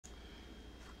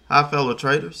Hi, fellow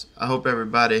traders. I hope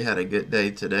everybody had a good day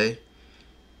today.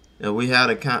 We had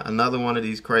another one of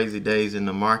these crazy days in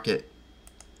the market.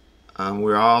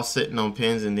 We're all sitting on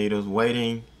pins and needles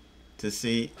waiting to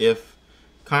see if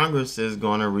Congress is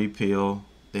going to repeal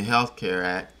the Health Care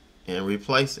Act and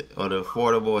replace it, or the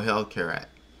Affordable Health Care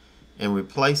Act and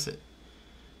replace it.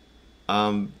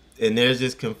 And there's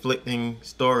just conflicting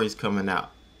stories coming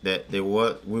out that we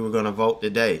were going to vote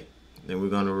today, then we're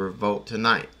going to vote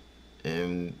tonight,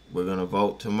 and we're going to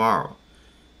vote tomorrow,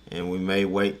 and we may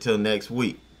wait till next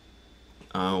week.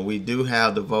 We do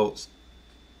have the votes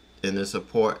and the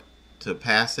support to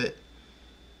pass it,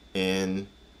 and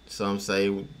some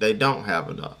say they don't have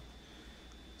enough.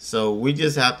 So we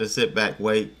just have to sit back,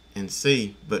 wait, and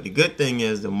see. But the good thing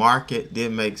is the market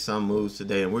did make some moves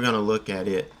today, and we're going to look at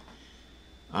it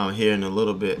here in a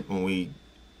little bit when we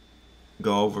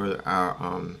go over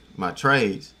our my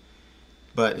trades.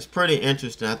 But it's pretty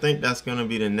interesting. I think that's going to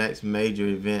be the next major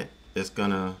event that's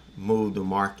going to move the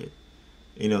market.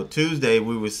 You know, Tuesday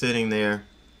we were sitting there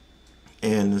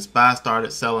and the SPY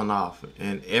started selling off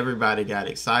and everybody got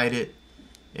excited,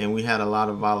 and we had a lot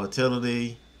of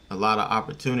volatility, a lot of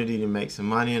opportunity to make some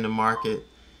money in the market.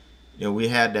 You know, we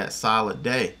had that solid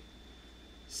day.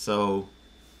 So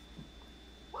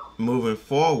moving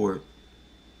forward,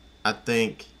 I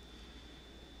think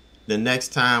the next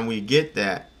time we get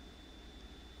that,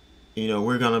 you know,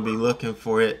 we're going to be looking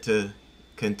for it to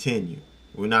continue.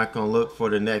 We're not going to look for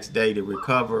the next day to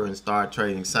recover and start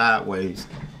trading sideways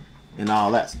and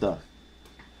all that stuff.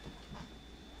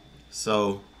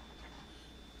 So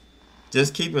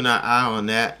just keeping an eye on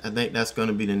that. I think that's going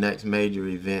to be the next major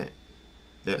event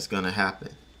that's going to happen.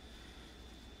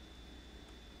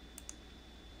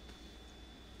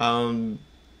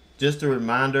 Just a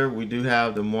reminder, we do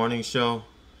have the morning show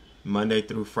Monday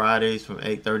through Fridays from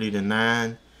 8:30 to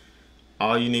 9.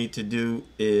 All you need to do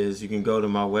is you can go to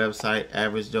my website,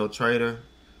 Average Joe Trader.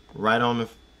 Right on the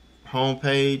home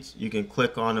page, you can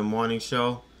click on the morning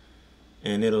show,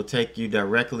 and it'll take you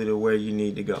directly to where you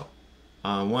need to go.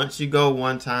 Once you go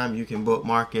one time, you can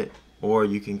bookmark it, or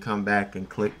you can come back and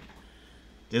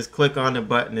just click on the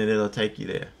button and it'll take you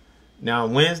there. Now,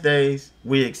 Wednesdays,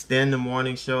 we extend the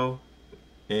morning show,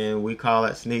 and we call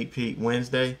it Sneak Peek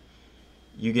Wednesday.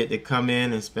 You get to come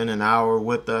in and spend an hour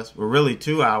with us, well, really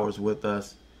 2 hours with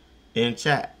us in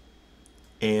chat.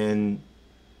 And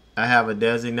I have a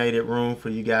designated room for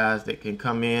you guys that can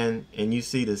come in, and you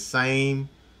see the same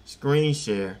screen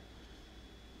share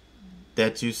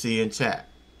that you see in chat.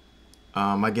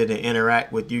 I get to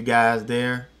interact with you guys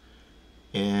there,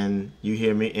 and you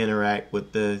hear me interact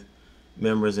with the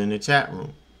members in the chat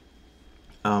room.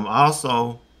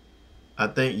 Also, I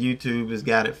think YouTube has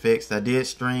got it fixed. I did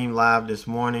stream live this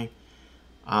morning,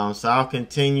 so I'll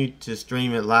continue to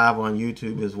stream it live on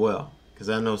YouTube as well, because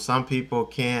I know some people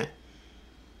can't.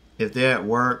 If they're at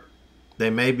work, they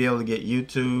may be able to get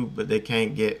YouTube, but they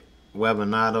can't get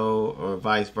Webinato or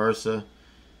vice versa.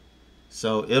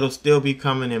 So it'll still be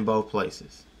coming in both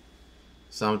places.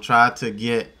 So I'm trying to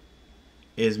get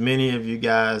as many of you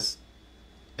guys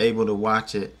able to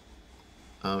watch it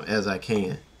as I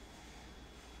can.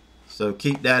 So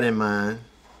keep that in mind.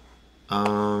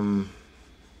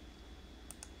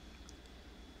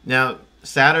 Now,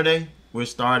 Saturday, we're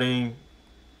starting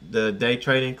the day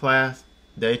trading class,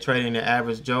 Day Trading the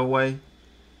Average Joe Way.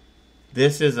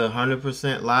 This is a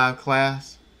 100% live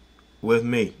class with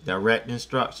me, direct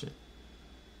instruction.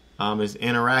 It's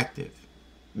interactive,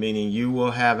 meaning you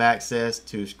will have access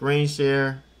to screen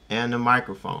share and the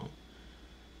microphone.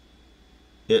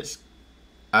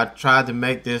 I tried to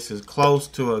make this as close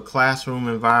to a classroom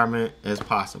environment as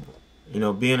possible. You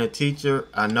know, being a teacher,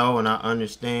 I know and I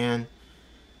understand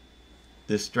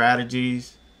the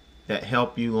strategies that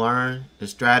help you learn, the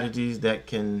strategies that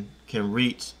can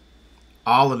reach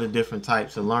all of the different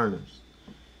types of learners.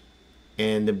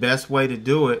 And the best way to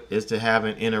do it is to have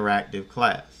an interactive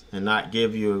class and not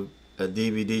give you a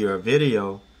DVD or a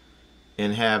video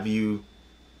and have you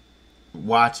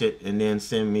watch it and then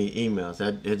send me emails.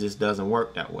 It just doesn't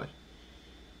work that way.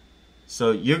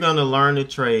 So you're going to learn to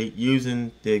trade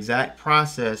using the exact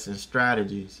process and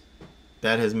strategies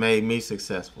that has made me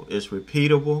successful. It's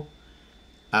repeatable.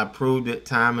 I proved it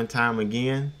time and time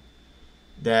again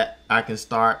that I can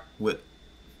start with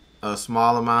a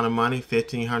small amount of money,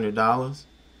 $1,500,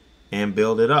 and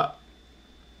build it up.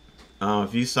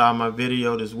 If you saw my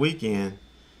video this weekend,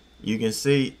 you can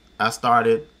see I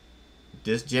started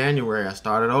this January. I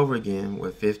started over again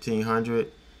with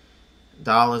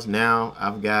 $1,500. Now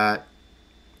I've got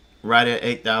right at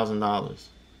 $8,000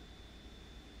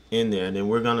 in there. And then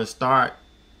we're going to start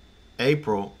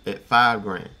April at $5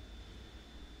 grand.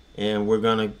 and we're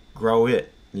going to grow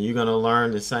it. And you're going to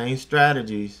learn the same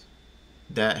strategies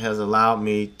that has allowed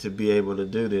me to be able to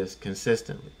do this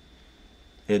consistently.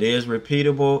 It is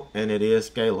repeatable and it is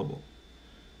scalable.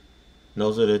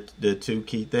 Those are the two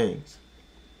key things.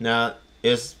 Now,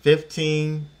 it's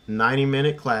 15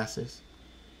 90-minute classes,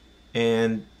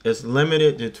 and it's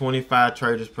limited to 25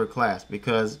 traders per class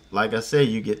because, like I said,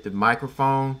 you get the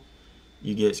microphone,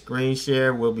 you get screen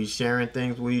share, we'll be sharing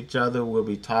things with each other, we'll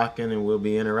be talking, and we'll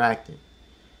be interacting.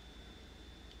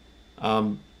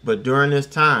 But during this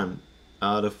time,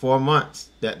 the 4 months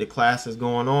that the class is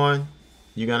going on,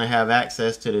 you're going to have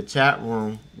access to the chat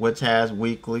room, which has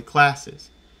weekly classes.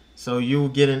 So you'll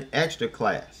get an extra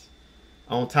class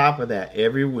on top of that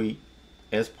every week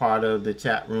as part of the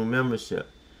chat room membership.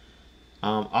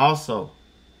 Also,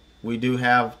 we do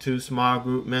have 2 small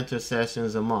group mentor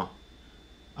sessions a month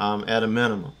at a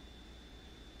minimum.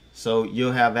 So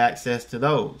you'll have access to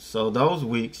those. So those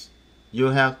weeks,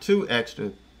 you'll have 2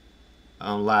 extra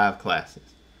live classes.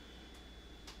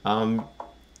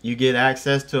 You get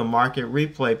access to a market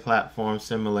replay platform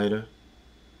simulator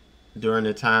during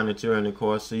the time that you're in the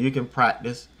course, so you can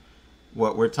practice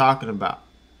what we're talking about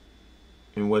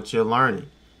and what you're learning.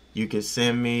 You can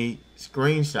send me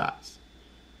screenshots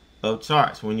of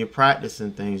charts when you're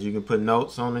practicing things. You can put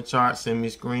notes on the chart, send me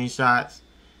screenshots,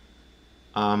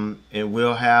 and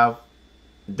we'll have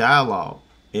dialogue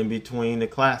in between the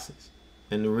classes.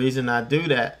 And the reason I do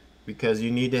that, because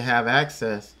you need to have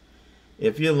access.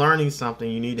 If you're learning something,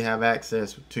 you need to have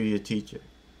access to your teacher.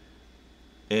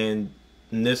 And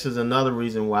this is another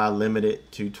reason why I limit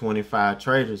it to 25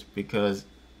 traders, because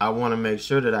I want to make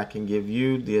sure that I can give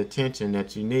you the attention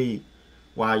that you need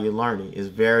while you're learning. It's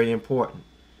very important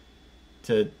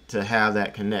to have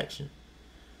that connection.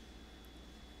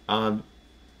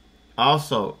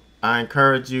 Also, I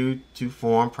encourage you to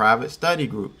form private study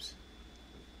groups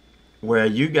where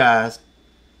you guys,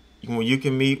 when you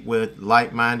can meet with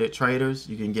like-minded traders,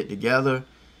 you can get together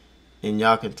and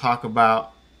y'all can talk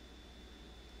about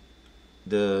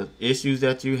the issues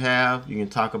that you have. You can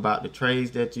talk about the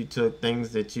trades that you took,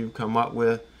 things that you've come up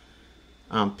with.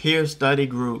 Peer study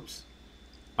groups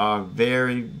are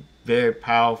very, very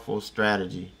powerful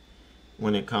strategy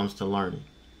when it comes to learning.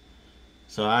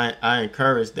 So I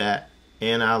encourage that,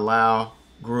 and I allow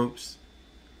groups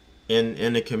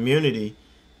in the community.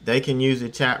 They can use the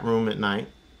chat room at night.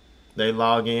 They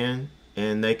log in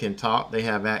and they can talk. They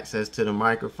have access to the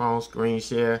microphone, screen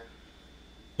share,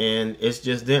 and it's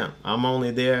just them. I'm only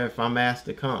there if I'm asked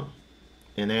to come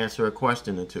and answer a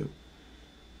question or two.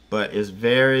 But it's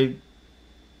very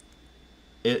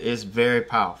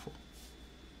powerful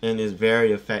and it's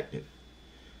very effective.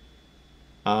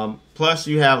 Plus,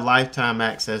 you have lifetime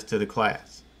access to the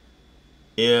class.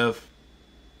 If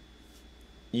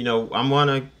I'm going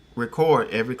to record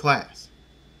every class.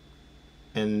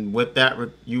 And with that,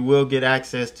 you will get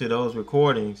access to those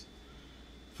recordings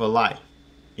for life.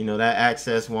 That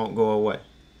access won't go away.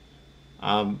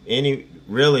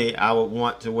 Really, I would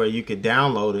want to where you could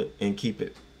download it and keep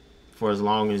it for as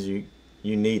long as you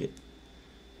need it.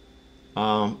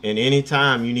 And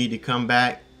anytime you need to come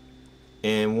back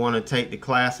and want to take the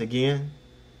class again,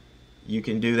 you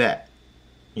can do that.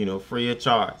 Free of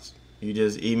charge. You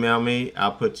just email me,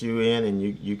 I'll put you in, and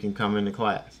you can come into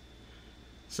class.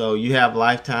 So you have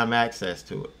lifetime access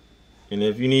to it. And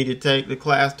if you need to take the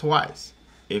class twice,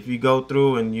 if you go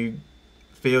through and you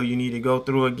feel you need to go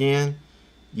through again,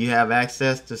 you have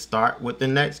access to start with the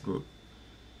next group.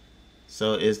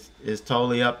 So it's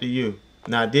totally up to you.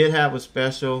 Now, I did have a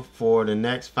special for the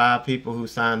next 5 people who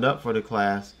signed up for the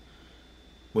class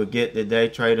would get the Day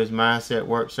Traders Mindset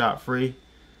Workshop free.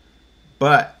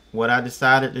 But what I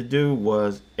decided to do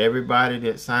was everybody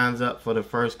that signs up for the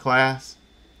first class,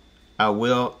 I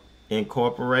will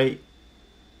incorporate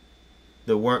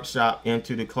the workshop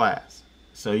into the class.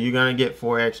 So you're going to get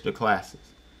 4 extra classes.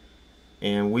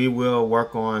 And we will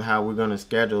work on how we're going to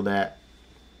schedule that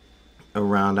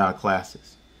around our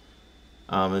classes.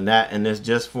 And it's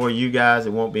just for you guys.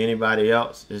 It won't be anybody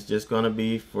else. It's just going to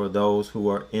be for those who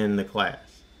are in the class.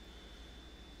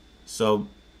 So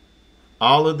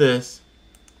all of this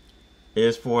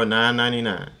is for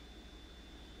 $9.99.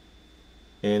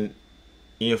 And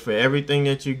for everything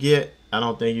that you get, I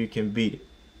don't think you can beat it.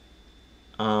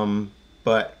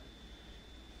 But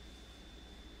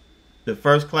the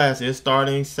first class is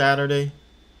starting Saturday.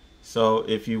 So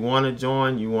if you want to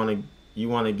join, you want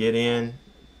to get in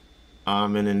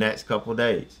the next couple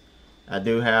days. I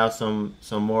do have some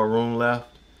more room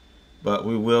left, but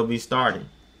we will be starting.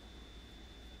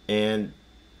 And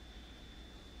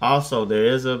also there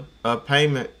is a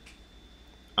payment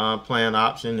plan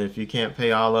option. If you can't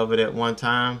pay all of it at one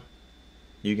time,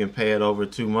 you can pay it over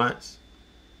 2 months.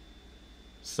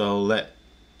 So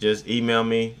just email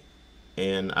me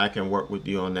and I can work with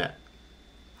you on that.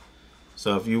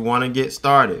 So if you want to get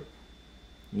started,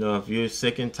 if you're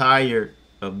sick and tired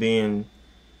of being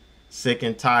sick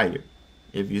and tired,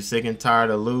 if you're sick and tired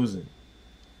of losing,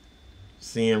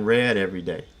 seeing red every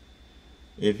day,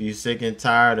 if you're sick and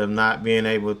tired of not being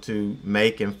able to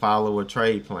make and follow a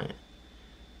trade plan,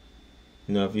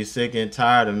 if you're sick and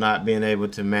tired of not being able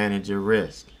to manage your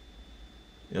risk,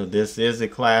 this is a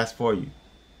class for you.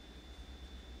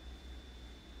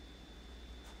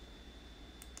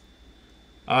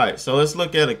 Alright, so let's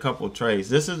look at a couple trades.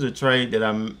 This is a trade that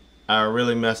I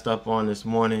really messed up on this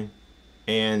morning.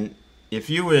 And if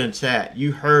you were in chat,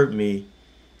 you heard me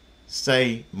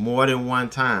say more than one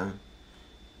time,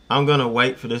 I'm going to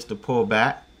wait for this to pull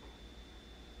back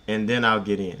and then I'll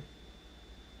get in.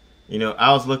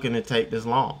 I was looking to take this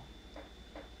long.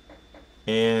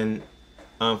 And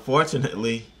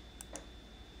unfortunately,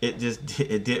 it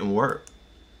didn't work.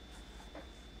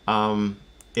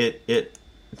 It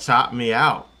chopped me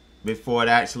out before it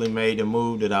actually made the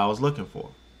move that I was looking for.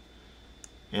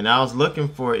 And I was looking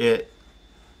for it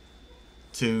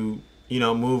to,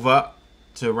 move up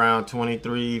to around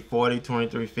 2340,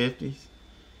 2350s.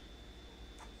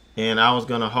 And I was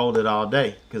going to hold it all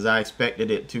day because I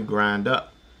expected it to grind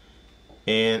up.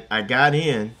 And I got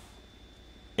in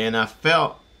and I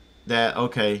felt that,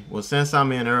 okay, well, since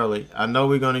I'm in early, I know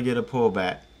we're going to get a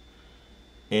pullback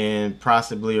and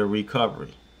possibly a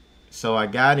recovery. So I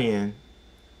got in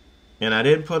and I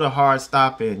didn't put a hard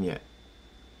stop in yet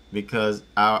because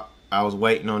I was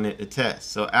waiting on it to test.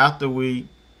 So after we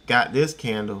got this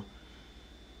candle,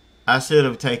 I should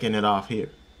have taken it off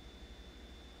here.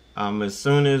 As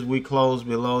soon as we closed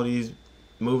below these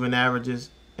moving averages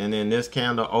and then this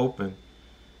candle opened,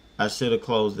 I should have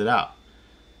closed it out.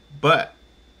 But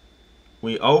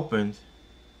we opened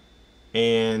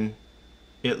and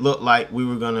it looked like we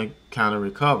were going to kind of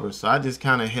recover. So I just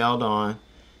kind of held on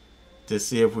to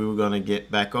see if we were going to get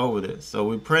back over this. So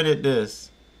we printed this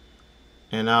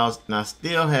and I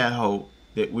still had hope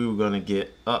that we were going to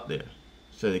get up there.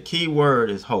 So the key word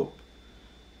is hope,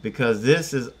 because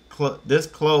this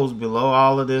closed below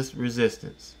all of this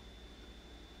resistance.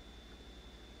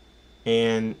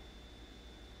 And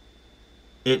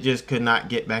it just could not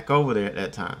get back over there at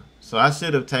that time. So I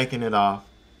should have taken it off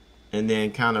and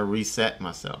then kind of reset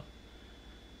myself.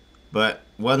 But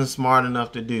wasn't smart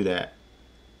enough to do that.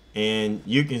 And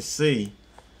you can see,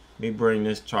 let me bring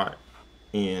this chart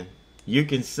in. You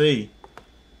can see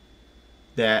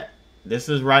that this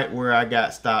is right where I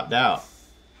got stopped out.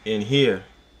 In here,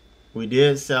 we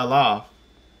did sell off,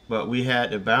 but we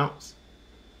had to bounce.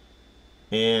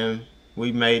 And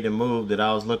we made the move that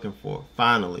I was looking for,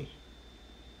 finally.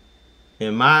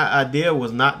 And my idea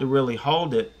was not to really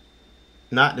hold it,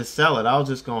 not to sell it. I was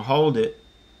just going to hold it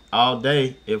all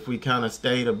day if we kind of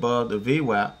stayed above the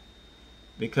VWAP,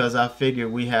 because I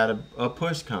figured we had a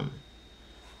push coming.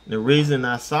 The reason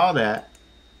I saw that,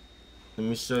 let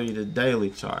me show you the daily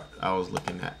chart I was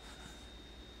looking at.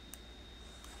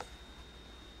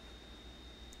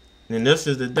 And this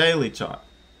is the daily chart.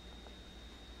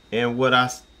 And what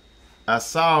I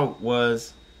saw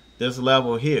was this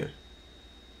level here.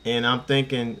 And I'm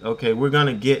thinking, okay, we're going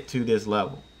to get to this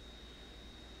level.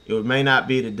 It may not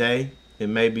be today. It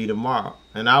may be tomorrow.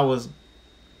 And I was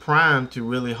primed to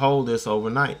really hold this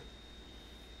overnight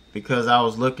because I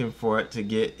was looking for it to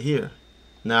get here.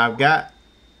 Now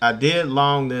I did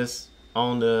long this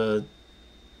on the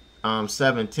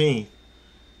 17th.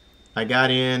 I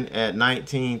got in at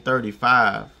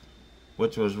 1935,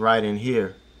 which was right in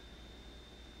here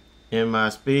in my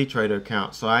speed trader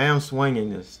account. So I am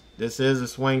swinging this. This is a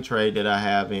swing trade that I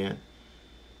have in.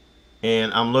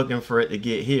 And I'm looking for it to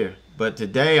get here. But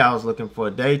today I was looking for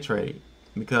a day trade,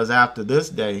 because after this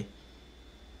day,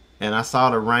 and I saw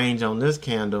the range on this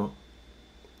candle,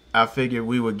 I figured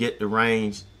we would get the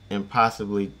range and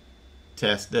possibly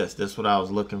test this. That's what I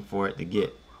was looking for it to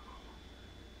get.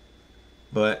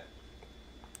 But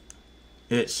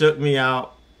it shook me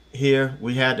out here.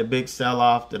 We had the big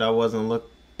sell-off that I wasn't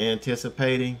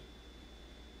anticipating.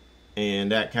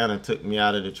 And that kind of took me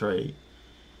out of the trade.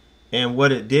 And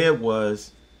what it did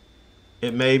was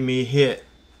it made me hit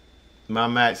my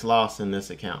max loss in this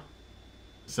account.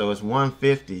 So it's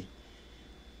 150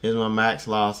 is my max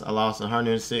loss. I lost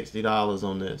 $160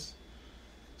 on this.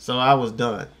 So I was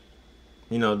done.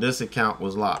 This account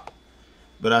was locked.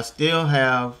 But I still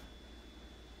have,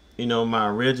 my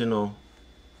original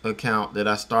account that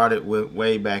I started with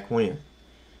way back when.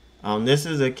 This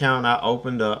is an account I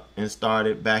opened up and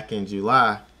started back in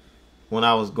July when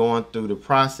I was going through the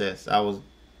process, I was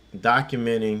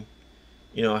documenting,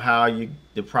 how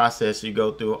the process you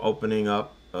go through opening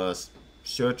up a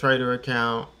Suretrader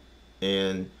account,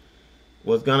 and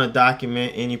was going to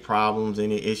document any problems,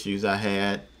 any issues I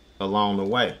had along the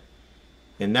way.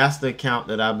 And that's the account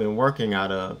that I've been working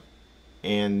out of,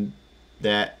 and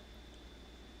that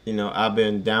I've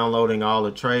been downloading all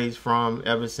the trades from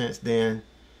ever since then,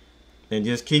 and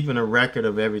just keeping a record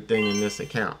of everything in this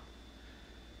account.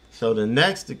 So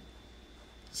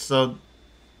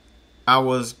I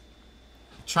was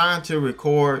trying to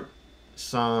record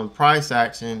some price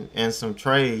action and some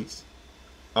trades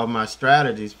of my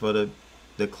strategies for the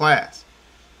class,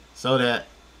 so that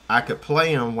I could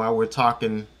play them while we're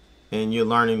talking and you're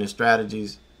learning the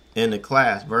strategies in the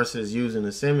class versus using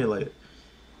the simulator,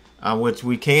 which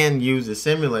we can use the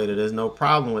simulator. There's no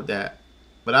problem with that.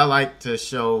 But I like to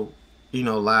show,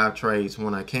 live trades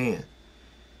when I can.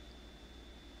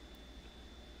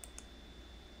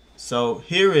 So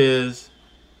here is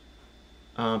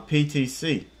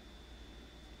PTC.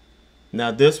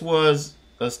 Now this was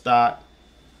a stock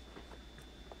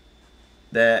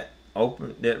that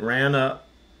ran up,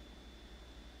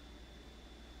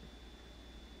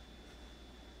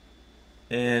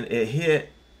 and it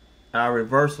hit our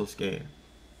reversal scan,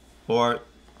 or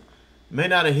may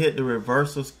not have hit the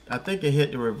reversal. I think it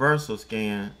hit the reversal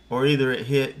scan, or either it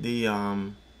hit the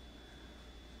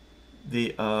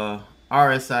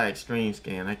RSI extreme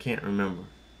scan. I can't remember,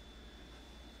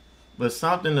 but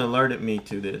something alerted me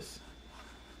to this,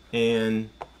 and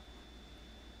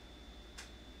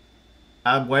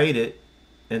I waited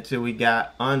until we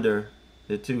got under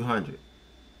the 200.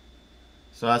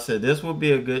 So I said this would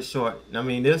be a good short. I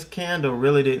mean, this candle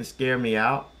really didn't scare me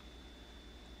out.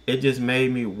 It just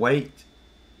made me wait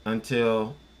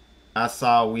until I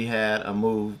saw we had a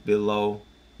move below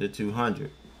the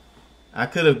 200. I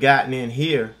could have gotten in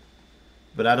here,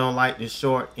 but I don't like to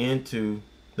short into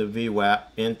the VWAP,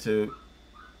 into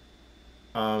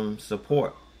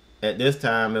support. At this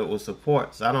time it was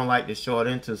support, so I don't like to short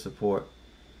into support.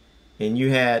 And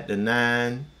you had the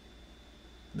 9,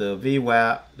 the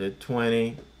VWAP, the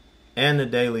 20, and the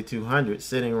daily 200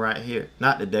 sitting right here.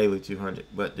 Not the daily 200,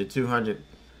 but the 200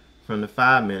 from the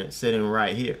 5 minute sitting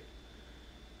right here.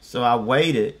 So I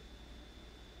waited,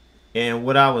 and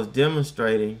what I was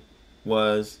demonstrating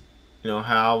was,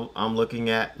 how I'm looking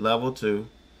at level 2,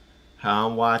 how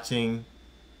I'm watching,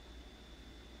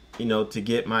 to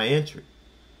get my entry.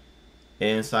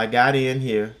 And so I got in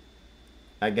here.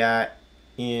 I got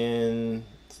in.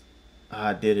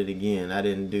 I did it again. I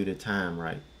didn't do the time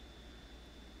right.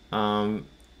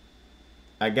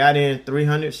 I got in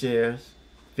 300 shares,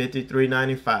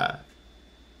 53.95.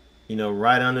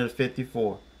 Right under the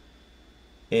 54.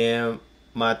 And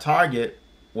my target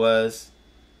was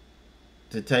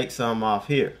to take some off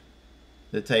here,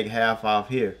 to take half off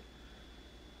here.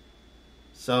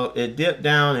 So it dipped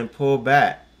down and pulled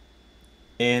back,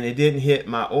 and it didn't hit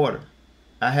my order.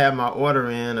 I had my order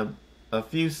in a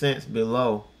few cents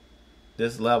below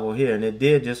this level here, and it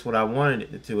did just what I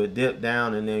wanted it to. It dipped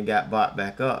down and then got bought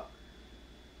back up.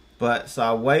 But so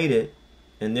I waited,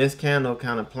 and this candle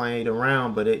kind of played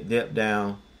around, but it dipped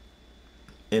down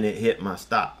and it hit my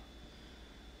stop.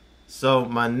 So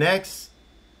my next,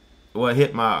 well, it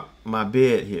hit my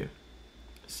bid here.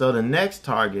 So the next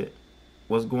target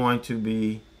was going to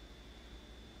be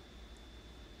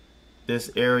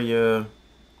this area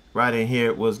right in here.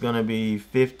 It was going to be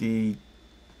 50,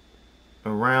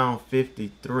 around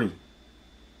 53.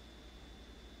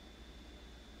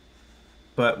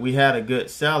 But we had a good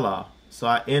sell-off, so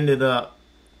I ended up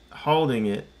holding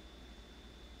it,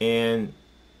 and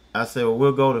I said, well,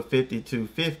 we'll go to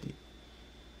 52.50.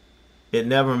 It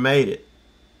never made it.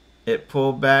 It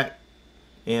pulled back,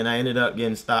 and I ended up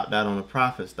getting stopped out on a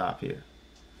profit stop here.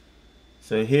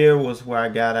 So here was where I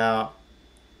got out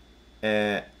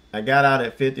at. I got out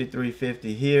at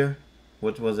 53.50 here,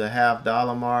 which was a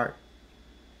 $0.50 mark,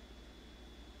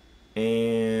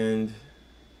 and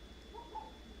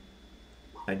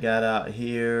I got out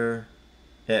here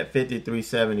at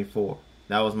 53.74.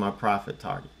 That was my profit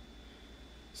target.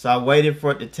 So I waited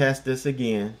for it to test this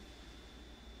again.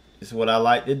 It's what I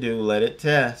like to do, let it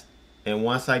test. And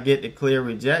once I get the clear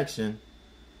rejection,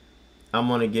 I'm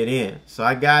going to get in. So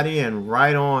I got in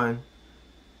right on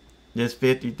this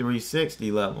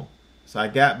 53.60 level. So I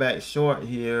got back short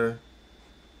here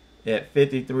at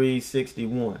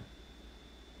 53.61.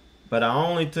 But I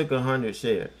only took 100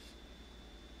 shares.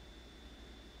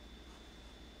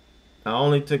 I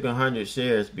only took 100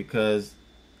 shares because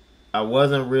I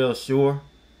wasn't real sure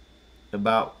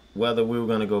about whether we were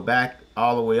going to go back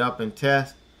all the way up and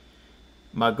test.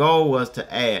 My goal was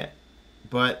to add.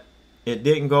 but it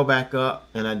didn't go back up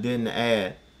and I didn't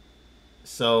add.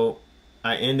 So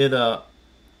I ended up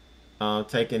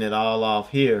taking it all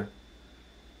off here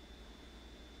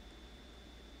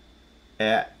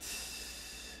at,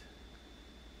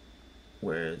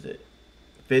 where is it?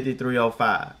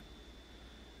 53.05.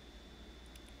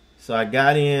 So I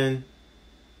got in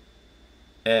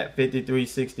at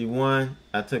 53.61.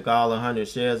 I took all 100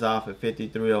 shares off at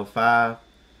 53.05,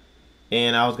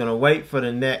 and I was going to wait for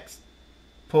the next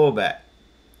pullback.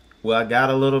 Well, I got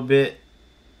a little bit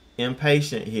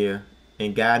impatient here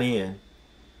and got in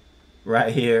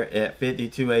right here at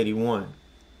 52.81,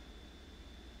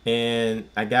 and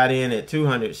I got in at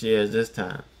 200 shares this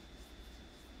time,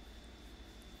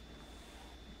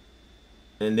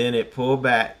 and then it pulled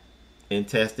back and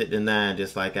tested the 9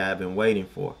 just like I've been waiting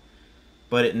for.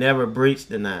 But it never breached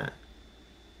the 9.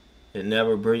 It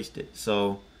never breached it.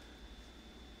 So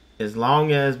as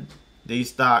long as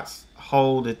these stocks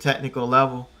hold the technical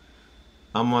level,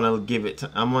 I'm gonna give it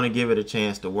a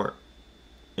chance to work.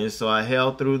 And so I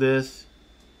held through this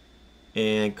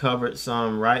and covered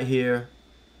some right here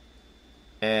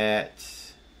at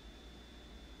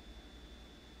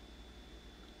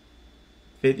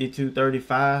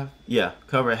 52.35. Yeah,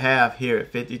 covered half here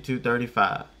at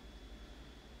 52.35.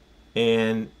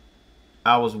 And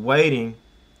I was waiting.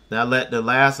 And I let the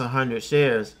last 100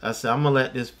 shares. I said, I'm going to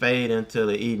let this fade until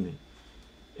the evening.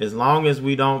 As long as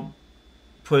we don't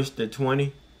push the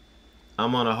 20,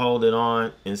 I'm going to hold it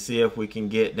on and see if we can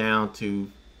get down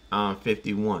to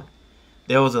 51.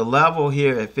 There was a level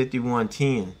here at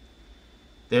 51.10.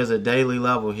 There's a daily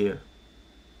level here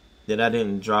that I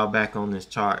didn't draw back on this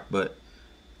chart.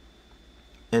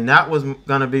 And that was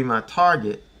going to be my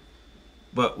target.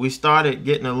 But we started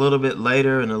getting a little bit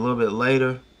later and a little bit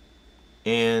later.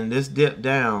 And this dipped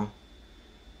down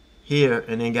here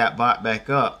and then got bought back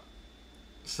up.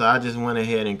 So I just went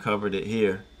ahead and covered it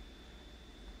here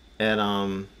at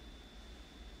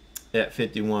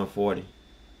 51.40.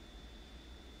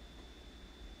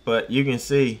 But you can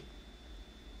see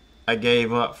I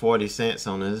gave up 40 cents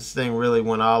on this. This thing really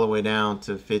went all the way down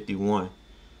to 51.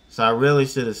 So I really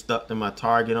should have stuck to my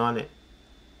target on it.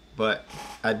 But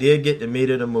I did get the meat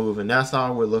of the move, and that's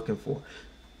all we're looking for.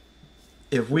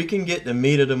 If we can get the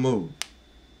meat of the move,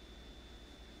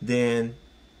 then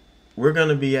we're going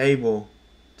to be able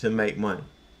to make money.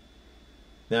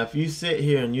 Now, if you sit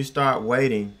here and you start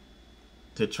waiting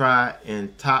to try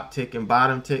and top tick and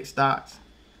bottom tick stocks,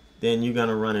 then you're going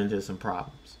to run into some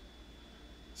problems.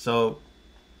 So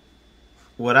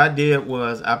what I did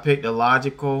was I picked a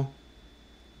logical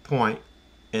point,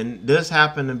 and this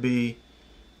happened to be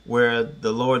where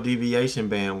the lower deviation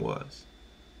band was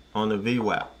on the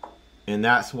VWAP, and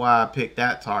that's why I picked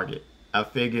that target. I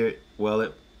figured,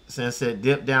 well, since it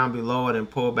dipped down below it and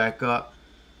pulled back up,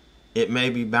 it may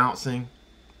be bouncing.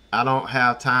 I don't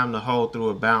have time to hold through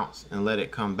a bounce and let it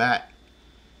come back,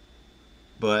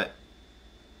 but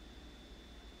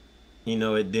you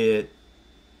know, it did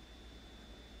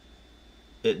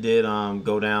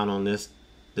go down on this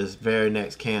very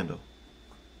next candle.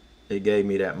 It gave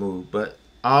me that move. But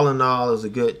all in all, it was a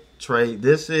good trade.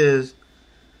 This is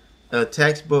a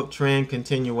textbook trend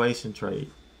continuation trade,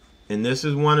 and this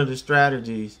is one of the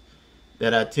strategies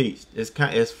that I teach.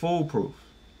 It's foolproof.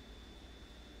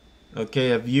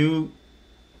 Okay, if you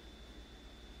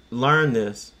learn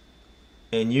this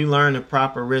and you learn the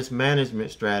proper risk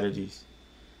management strategies,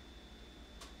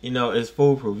 you know, it's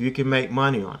foolproof. You can make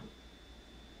money on it.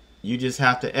 You just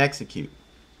have to execute.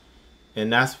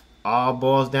 And that's all it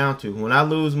boils down to. When I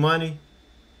lose money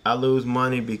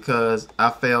because I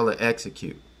fail to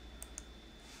execute.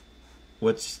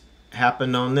 Which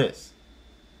happened on this.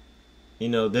 You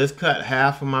know, this cut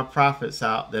half of my profits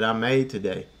out that I made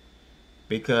today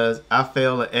because I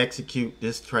failed to execute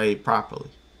this trade properly.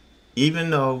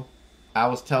 Even though I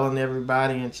was telling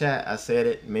everybody in chat, I said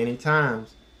it many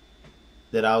times,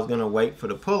 that I was going to wait for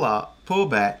the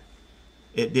pullback,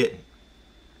 it didn't.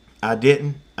 I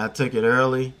didn't. I took it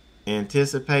early,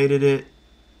 anticipated it,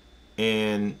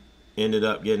 and ended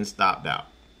up getting stopped out.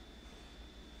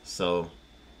 So,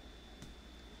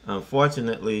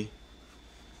 unfortunately,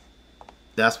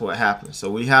 that's what happens. So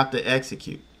we have to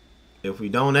execute. If we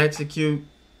don't execute,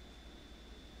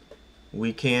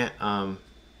 we can't,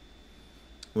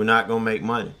 we're not going to make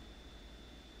money.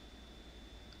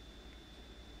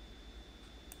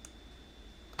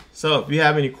 So if you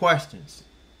have any questions,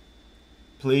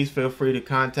 please feel free to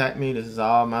contact me. This is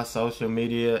all my social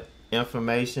media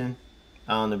information.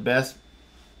 The best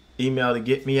email to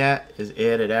get me at is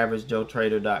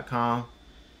ed@averagejoetrader.com.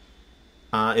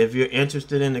 If you're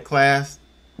interested in the class,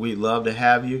 we'd love to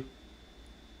have you.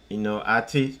 You know, I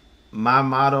teach my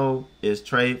motto is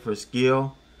trade for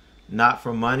skill, not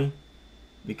for money.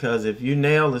 Because if you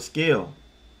nail the skill,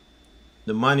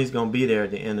 the money's going to be there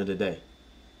at the end of the day.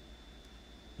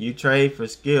 You trade for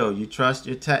skill. You trust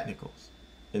your technicals.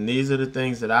 And these are the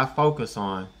things that I focus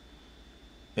on,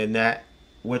 and that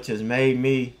which has made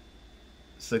me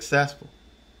successful.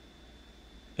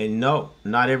 And no,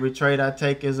 not every trade I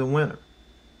take is a winner.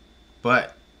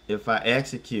 But if I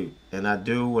execute and I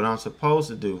do what I'm supposed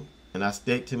to do, and I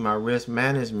stick to my risk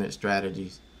management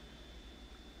strategies,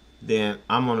 then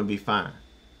I'm going to be fine.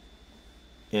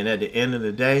 And at the end of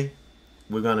the day,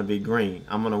 we're going to be green.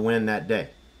 I'm going to win that day.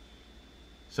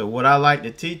 So what I like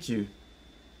to teach you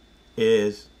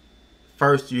is,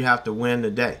 first you have to win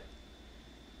the day.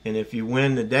 And if you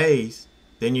win the days,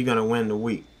 then you're going to win the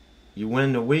week. You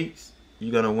win the weeks,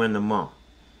 you're going to win the month.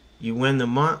 You win the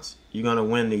months, you're going to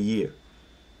win the year.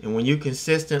 And when you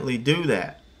consistently do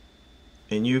that,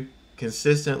 and you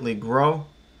consistently grow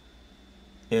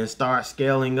and start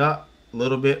scaling up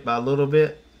little bit by little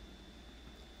bit,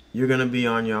 you're going to be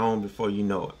on your own before you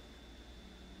know it.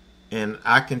 And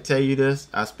I can tell you this,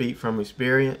 I speak from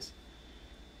experience.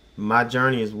 My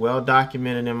journey is well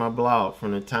documented in my blog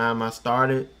from the time I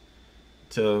started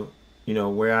to,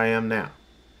 where I am now.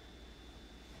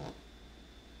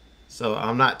 So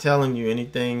I'm not telling you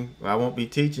anything, I won't be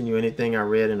teaching you anything I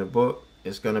read in a book.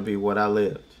 It's going to be what I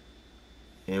lived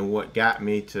and what got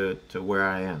me to where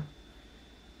I am.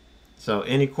 So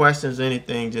any questions,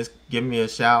 anything, just give me a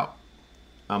shout.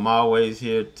 I'm always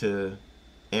here to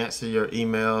answer your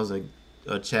emails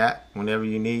or chat whenever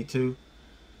you need to.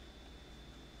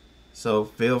 So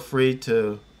feel free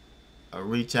to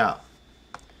reach out.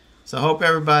 So I hope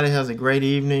everybody has a great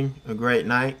evening, a great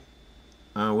night.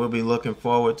 We'll be looking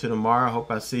forward to tomorrow. I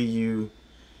hope I see you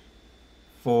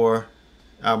for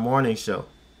our morning show.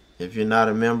 If you're not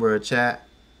a member of chat,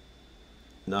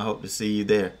 I hope to see you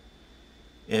there.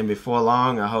 And before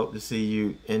long, I hope to see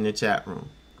you in the chat room.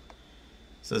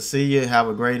 So see you. Have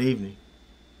a great evening.